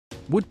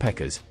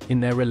Woodpeckers, in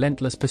their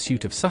relentless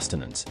pursuit of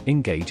sustenance,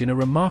 engage in a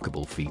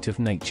remarkable feat of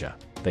nature.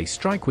 They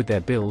strike with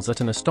their bills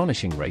at an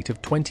astonishing rate of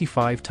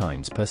 25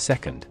 times per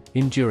second,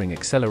 enduring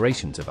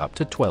accelerations of up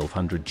to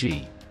 1200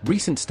 g.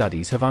 Recent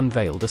studies have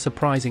unveiled a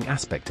surprising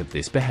aspect of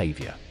this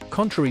behavior.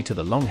 Contrary to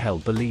the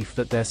long-held belief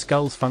that their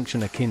skulls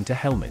function akin to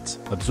helmets,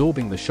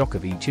 absorbing the shock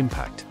of each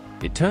impact,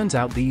 it turns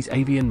out these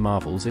avian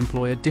marvels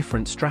employ a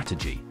different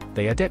strategy.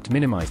 They adept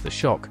minimize the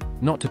shock,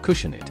 not to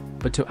cushion it,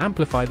 but to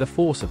amplify the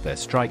force of their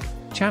strike,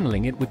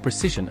 channeling it with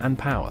precision and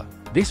power.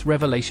 This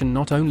revelation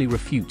not only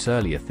refutes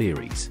earlier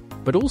theories,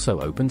 but also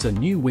opens a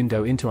new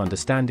window into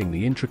understanding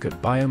the intricate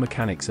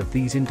biomechanics of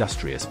these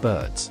industrious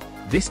birds.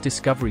 This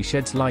discovery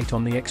sheds light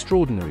on the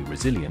extraordinary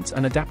resilience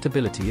and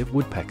adaptability of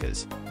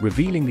woodpeckers,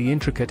 revealing the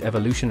intricate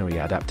evolutionary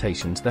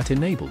adaptations that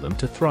enable them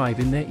to thrive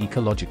in their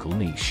ecological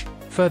niche.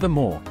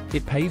 Furthermore,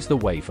 it paves the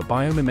way for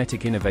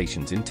biomimetic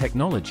innovations in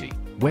technology,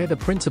 where the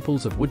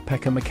principles of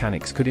woodpecker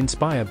mechanics could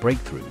inspire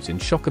breakthroughs in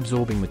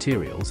shock-absorbing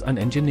materials and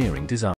engineering design.